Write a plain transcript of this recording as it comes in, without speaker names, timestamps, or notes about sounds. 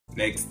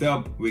Next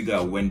up, we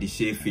got Wendy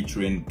Shay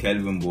featuring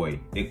Kelvynboy.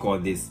 They call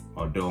this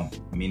Odo,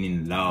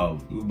 meaning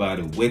love. We about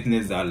to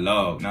witness our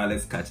love. Now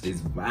let's catch this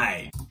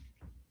vibe.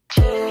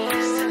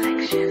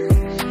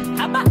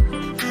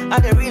 I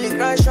didn't really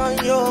crush on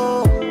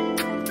you.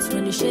 It's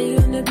Wendy Shay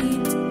on the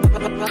beat.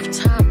 Rough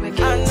time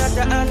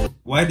again.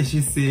 Why did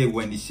she say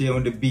Wendy Shay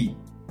on the beat?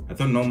 I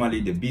thought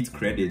normally the beat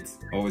credit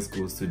always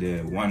goes to the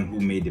one who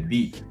made the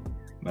beat,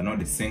 but not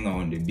the singer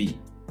on the beat.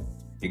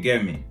 You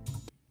get me?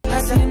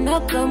 You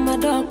knock on my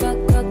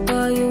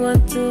door, you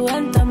want to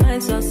enter my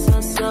so.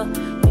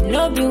 You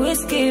know be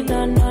whiskey,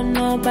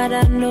 no, but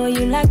I know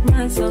you like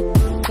my so.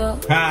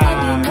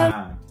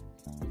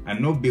 I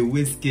know be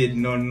whiskey,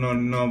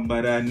 no,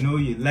 but I know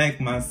you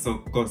like my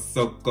soko.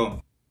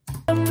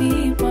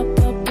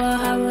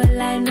 How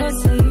will I know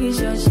so you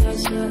sure,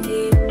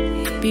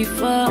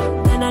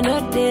 before, then I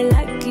know they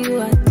like you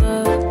at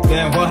all.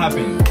 Then what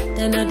happened?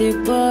 Then I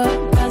did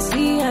I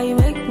see how you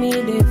make me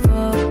the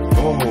fall.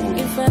 Oh.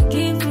 If I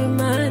give you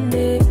my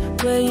day,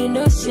 where you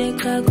know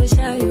shake, I go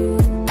show you.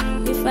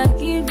 If I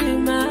give you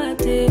my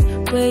day,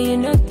 where you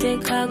know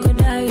take, I go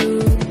die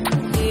you.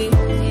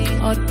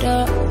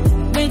 Odo,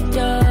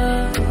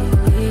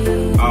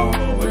 oh,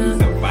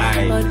 it's a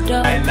vibe.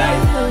 I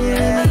like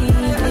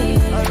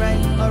it.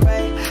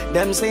 Alright.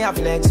 Them say I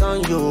flex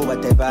on you,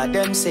 whatever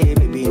them say,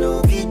 baby,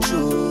 no be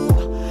true.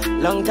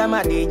 Long time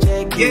I did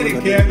check you,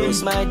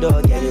 close my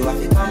door, yeah, you have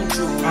to come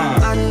true.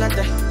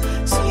 Another,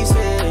 see,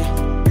 say,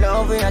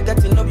 love when I got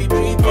to know be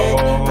prepared.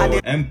 Oh,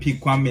 MP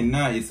Kwame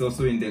now is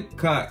also in the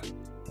cut.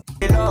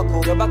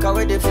 You're back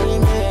away the free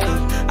me.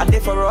 I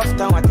did for rough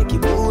time, I take a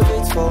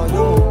bullet for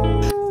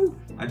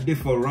you. I did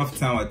for rough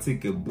time, I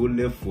take a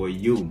bullet for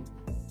you.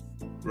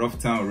 Rough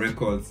Town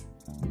Records,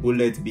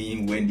 Bullet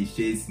being Wendy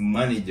Shay's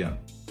manager.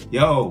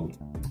 Yo!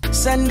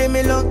 Send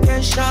me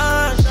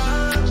location,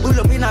 pull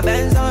up in a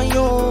Benz on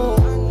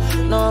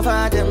you. None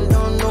of them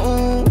don't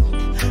know,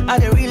 I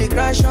didn't really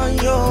crash on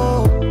you.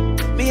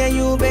 Me and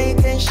you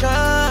vacation,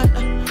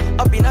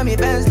 up in a me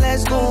Benz,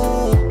 let's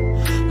go.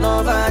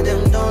 None of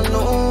them don't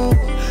know,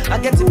 I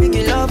get to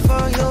big love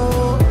for you.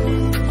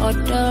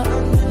 Odo,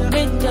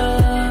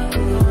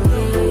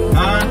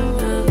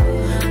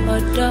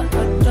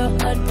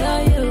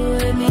 you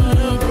and me.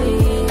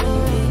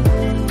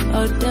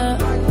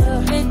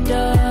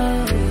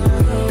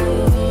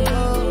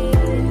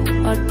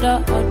 Odo,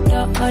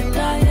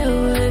 you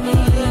and me.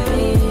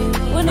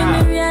 When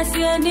I'm in I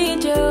see I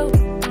need you,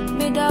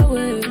 me that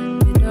way,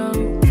 me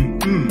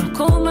down. I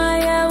call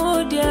my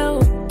wood,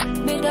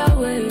 me that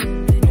way,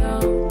 me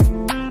down.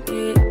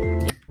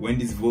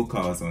 Wendy's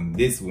vocals on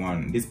this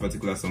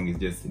particular song is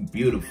just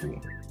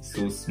beautiful.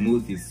 So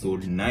smooth, it's so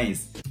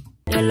nice.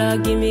 Your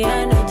love give me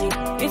energy.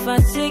 If I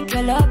sick,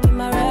 your love be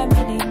my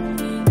remedy.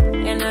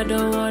 And I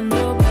don't want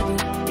nobody.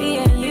 Me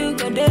and you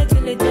go there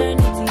till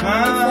eternity. If I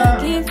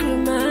give you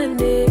my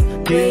day,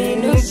 where you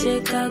know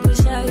shake, I go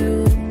show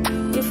you.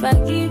 If I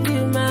give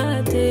you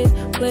my day,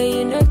 where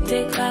you know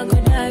take, I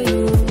go die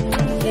you.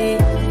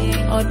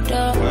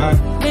 Odo,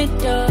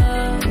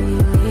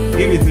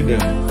 give it to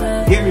them.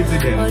 Give it to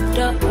them.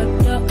 Odo,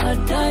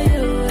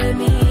 you and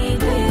me.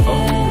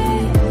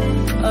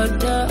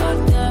 Odo,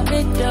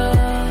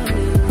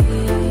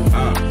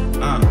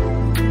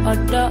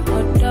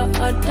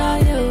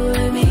 you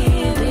and me.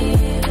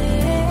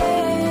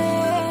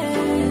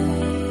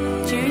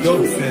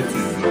 Dope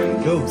settings, man.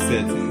 Dope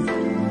settings.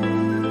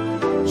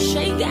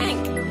 Shay gang.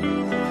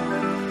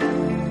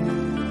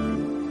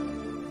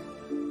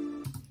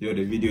 Yo,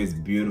 the video is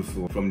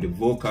beautiful. From the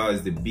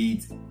vocals, the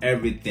beats,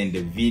 everything,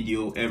 the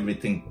video,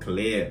 everything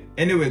clear.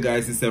 Anyway,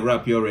 guys, it's a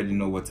wrap. You already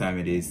know what time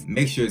it is.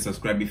 Make sure you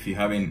subscribe if you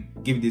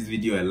haven't. Give this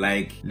video a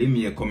like. Leave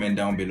me a comment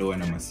down below,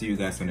 and I'm gonna see you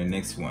guys on the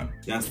next one.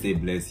 Y'all stay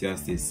blessed. Y'all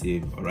stay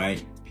safe. All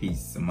right.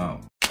 Peace. I'm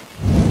out.